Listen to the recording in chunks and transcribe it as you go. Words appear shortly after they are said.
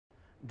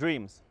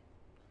Dreams,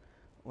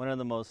 one of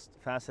the most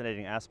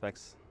fascinating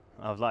aspects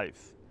of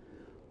life.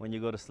 When you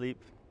go to sleep,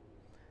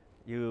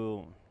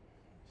 you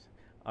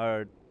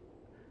are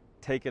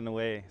taken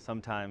away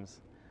sometimes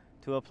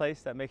to a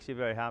place that makes you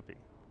very happy.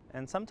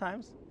 And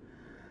sometimes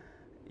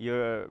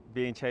you're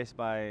being chased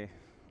by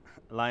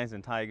lions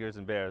and tigers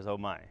and bears, oh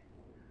my.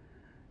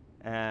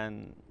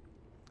 And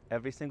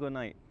every single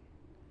night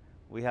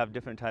we have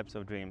different types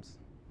of dreams.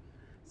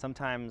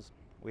 Sometimes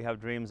we have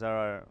dreams that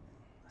are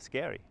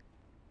scary.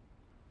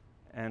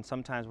 And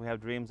sometimes we have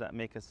dreams that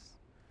make us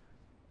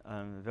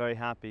very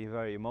happy,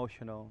 very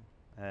emotional,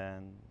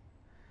 and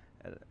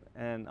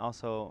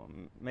also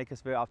make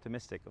us very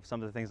optimistic of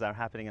some of the things that are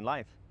happening in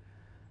life.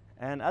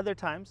 And other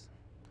times,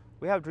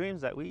 we have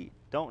dreams that we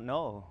don't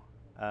know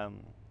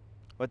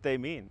what they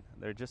mean.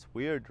 They're just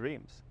weird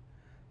dreams.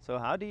 So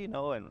how do you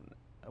know and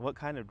what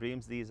kind of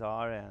dreams these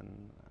are,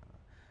 and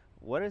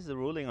what is the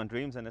ruling on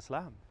dreams in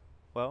Islam?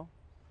 Well,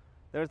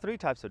 there are three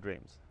types of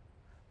dreams.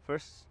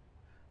 First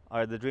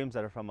are the dreams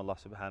that are from Allah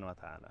subhanahu wa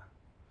ta'ala.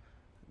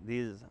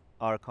 These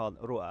are called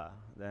ru'a,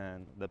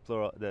 then the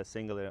plural, the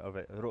singular of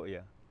it,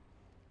 ru'ya.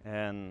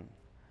 And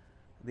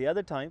the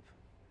other type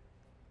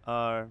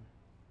are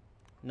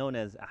known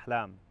as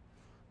ahlam.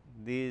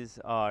 These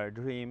are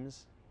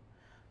dreams,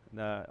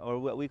 or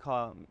what we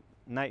call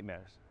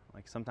nightmares.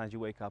 Like sometimes you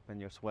wake up and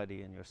you're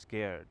sweaty and you're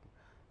scared,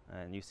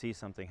 and you see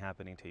something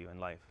happening to you in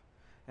life.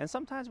 And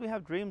sometimes we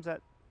have dreams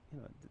that,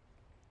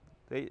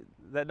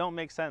 that don't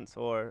make sense,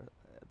 or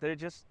they're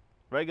just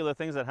regular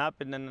things that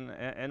happen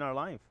in our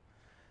life.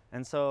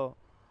 And so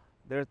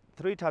there are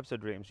three types of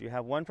dreams. You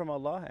have one from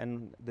Allah,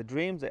 and the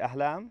dreams, the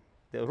ahlam,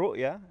 the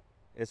ru'ya,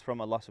 is from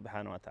Allah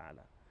subhanahu wa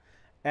ta'ala.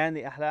 And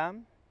the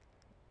ahlam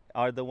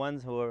are the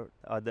ones who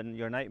are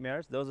your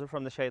nightmares. Those are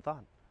from the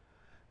shaitan.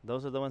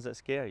 Those are the ones that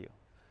scare you.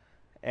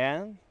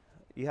 And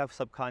you have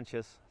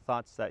subconscious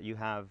thoughts that you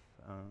have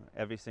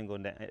every single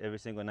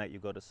night you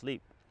go to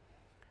sleep.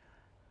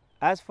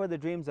 As for the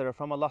dreams that are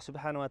from Allah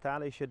subhanahu wa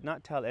ta'ala, you should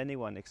not tell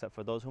anyone except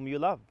for those whom you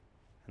love.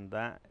 And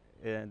that,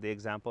 the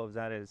example of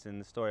that is in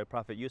the story of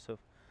Prophet Yusuf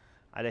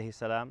alayhi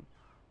salam.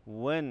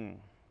 When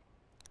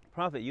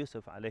Prophet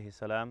Yusuf alayhi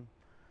salam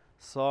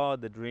saw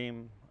the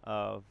dream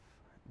of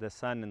the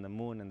sun and the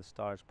moon and the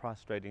stars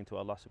prostrating to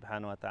Allah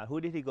subhanahu wa ta'ala, who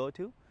did he go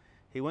to?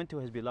 He went to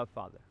his beloved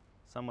father,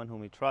 someone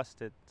whom he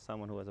trusted,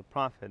 someone who was a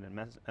prophet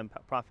and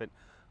prophet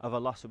of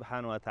Allah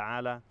subhanahu wa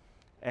ta'ala,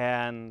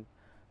 and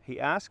he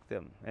asked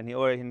him, and he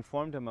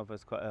informed him of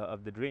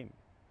the dream.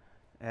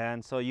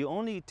 And so you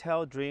only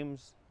tell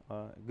dreams,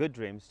 good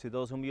dreams, to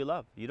those whom you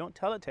love. You don't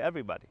tell it to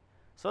everybody.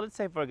 So let's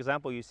say, for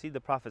example, you see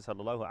the Prophet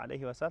sallallahu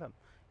alaihi wasallam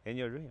in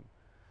your dream.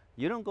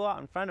 You don't go out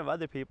in front of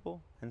other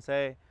people and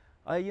say,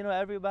 oh,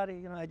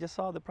 everybody, I just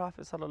saw the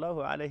Prophet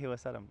sallallahu alaihi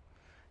wasallam,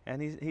 and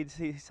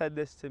he said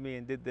this to me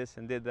and did this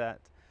and did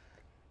that.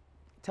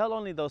 Tell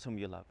only those whom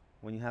you love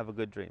when you have a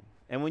good dream.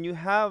 And when you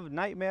have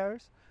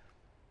nightmares,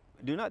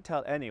 do not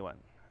tell anyone.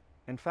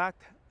 In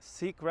fact,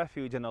 seek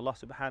refuge in Allah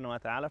subhanahu wa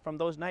ta'ala from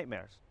those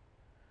nightmares.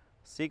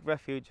 Seek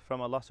refuge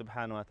from Allah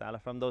subhanahu wa ta'ala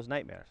from those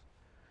nightmares.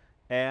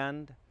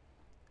 And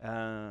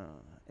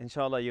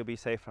inshallah, you'll be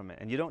safe from it.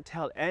 And you don't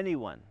tell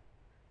anyone.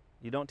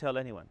 You don't tell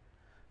anyone.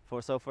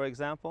 For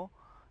example,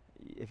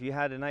 if you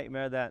had a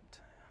nightmare that,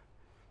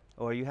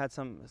 or you had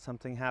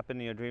something happen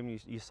in your dream,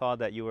 you saw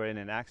that you were in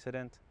an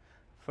accident.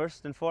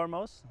 First and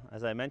foremost,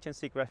 as I mentioned,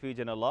 seek refuge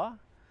in Allah.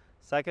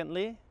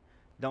 Secondly,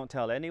 don't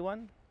tell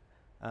anyone.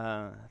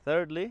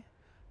 Thirdly,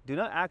 do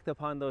not act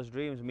upon those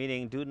dreams,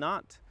 meaning do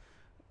not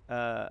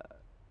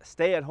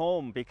stay at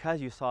home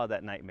because you saw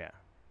that nightmare.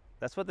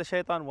 That's what the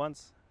shaitan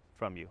wants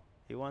from you.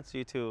 He wants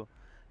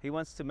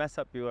to mess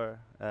up your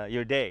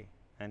day,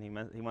 and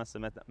he wants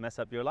to mess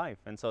up your life.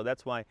 And so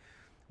that's why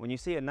when you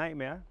see a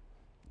nightmare,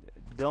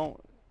 don't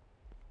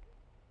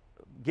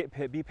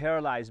be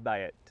paralyzed by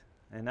it,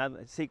 and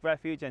seek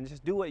refuge and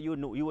just do what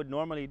you would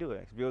normally do.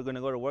 If you're going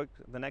to go to work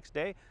the next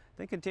day,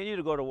 then continue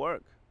to go to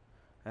work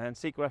and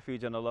seek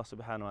refuge in Allah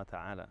subhanahu wa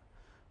ta'ala.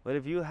 But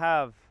if you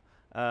have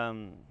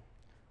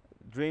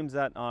dreams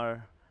that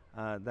are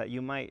that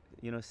you might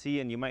see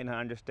and you might not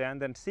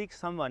understand, then seek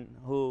someone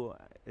who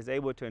is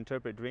able to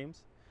interpret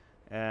dreams,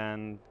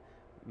 and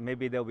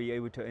maybe they'll be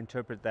able to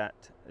interpret that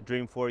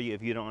dream for you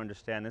if you don't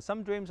understand. And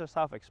some dreams are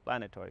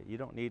self-explanatory. You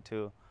don't need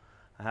to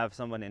have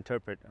someone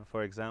interpret.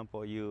 For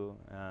example, you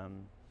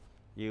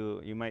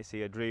might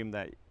see a dream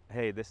that,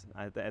 hey,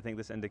 I think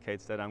this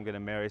indicates that I'm going to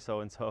marry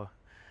so and so.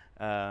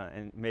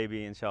 And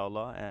maybe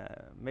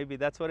inshallah, maybe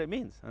that's what it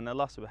means, and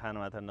Allah subhanahu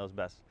wa ta'ala knows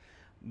best.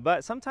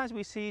 But sometimes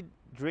we see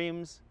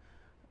dreams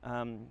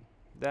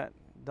that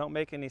don't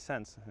make any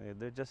sense.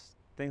 They're just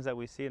things that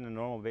we see on a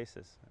normal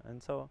basis,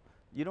 and so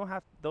you don't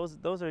have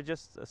those are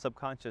just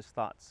subconscious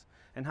thoughts.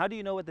 And how do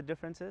you know what the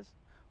difference is?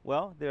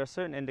 Well, there are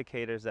certain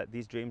indicators that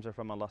these dreams are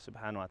from Allah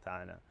subhanahu wa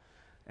ta'ala,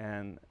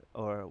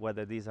 or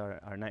whether these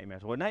are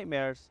nightmares. Well,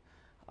 nightmares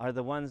are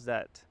the ones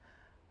that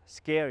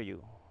scare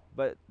you,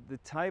 but the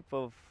type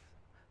of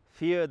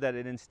fear that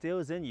it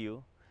instills in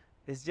you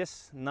is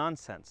just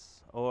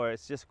nonsense, or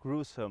it's just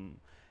gruesome,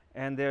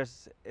 And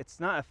it's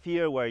not a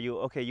fear where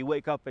you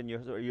wake up and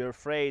you're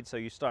afraid, so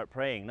you start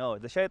praying. No,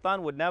 the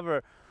shaitan would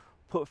never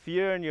put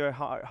fear in your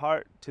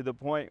heart to the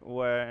point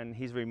where, and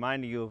he's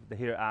reminding you of the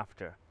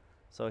hereafter.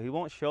 So he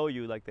won't show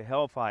you like the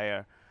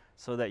hellfire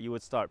so that you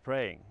would start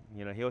praying.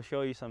 He'll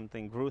show you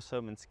something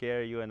gruesome and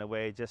scare you in a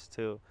way just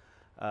to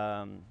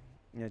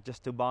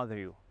just to bother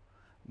you.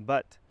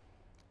 But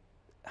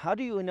how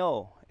do you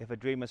know if a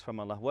dream is from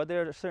Allah? Well,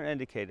 there are certain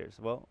indicators.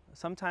 Well,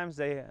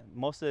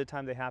 most of the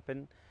time they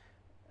happen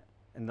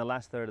in the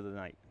last third of the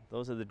night.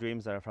 Those are the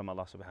dreams that are from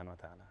Allah subhanahu wa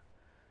ta'ala.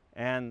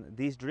 And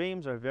these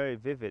dreams are very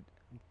vivid,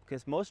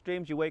 because most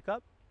dreams you wake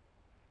up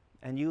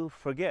and you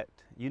forget.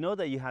 You know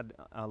that you had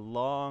a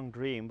long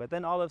dream, but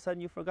then all of a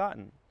sudden you've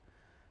forgotten.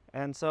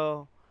 And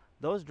so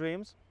those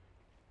dreams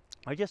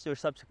are just your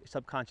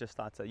subconscious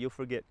thoughts that you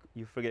forget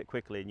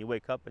quickly, and you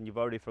wake up and you've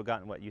already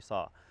forgotten what you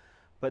saw.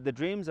 But the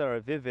dreams that are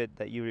vivid,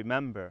 that you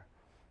remember,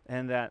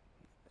 and that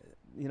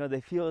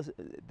they feel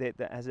that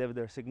as if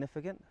they're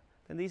significant,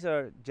 then these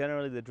are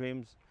generally the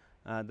dreams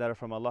that are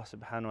from Allah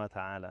subhanahu wa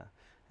ta'ala.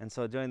 And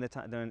so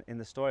in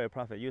the story of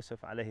Prophet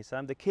Yusuf alayhi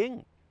salam, the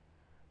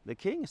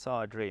king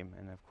saw a dream,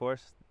 and of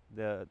course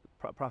the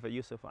Prophet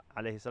Yusuf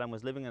alayhi salam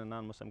was living in a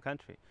non-Muslim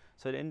country.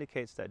 So it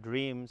indicates that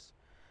dreams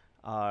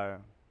are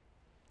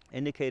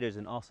indicators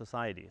in all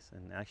societies,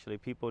 and actually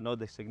people know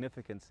the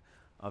significance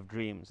of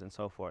dreams and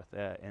so forth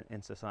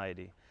in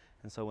society.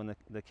 And so when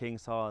the king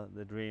saw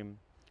the dream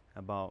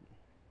about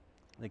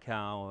the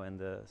cow and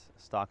the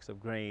stalks of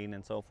grain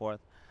and so forth,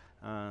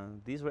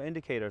 these were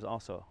indicators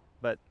also.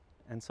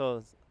 And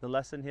so the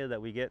lesson here that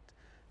we get: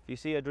 if you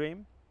see a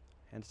dream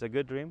and it's a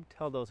good dream,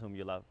 tell those whom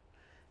you love,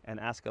 and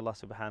ask Allah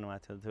subhanahu wa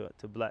ta'ala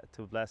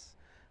to bless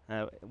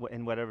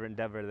in whatever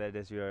endeavor that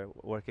is you're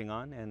working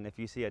on. And if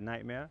you see a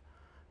nightmare,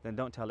 then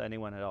don't tell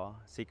anyone at all.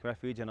 Seek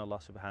refuge in Allah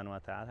subhanahu wa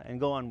ta'ala and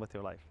go on with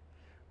your life.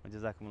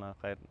 وجزاكم الله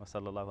خير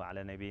وصلى الله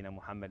على نبينا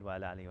محمد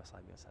وعلى آله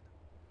وصحبه وسلم.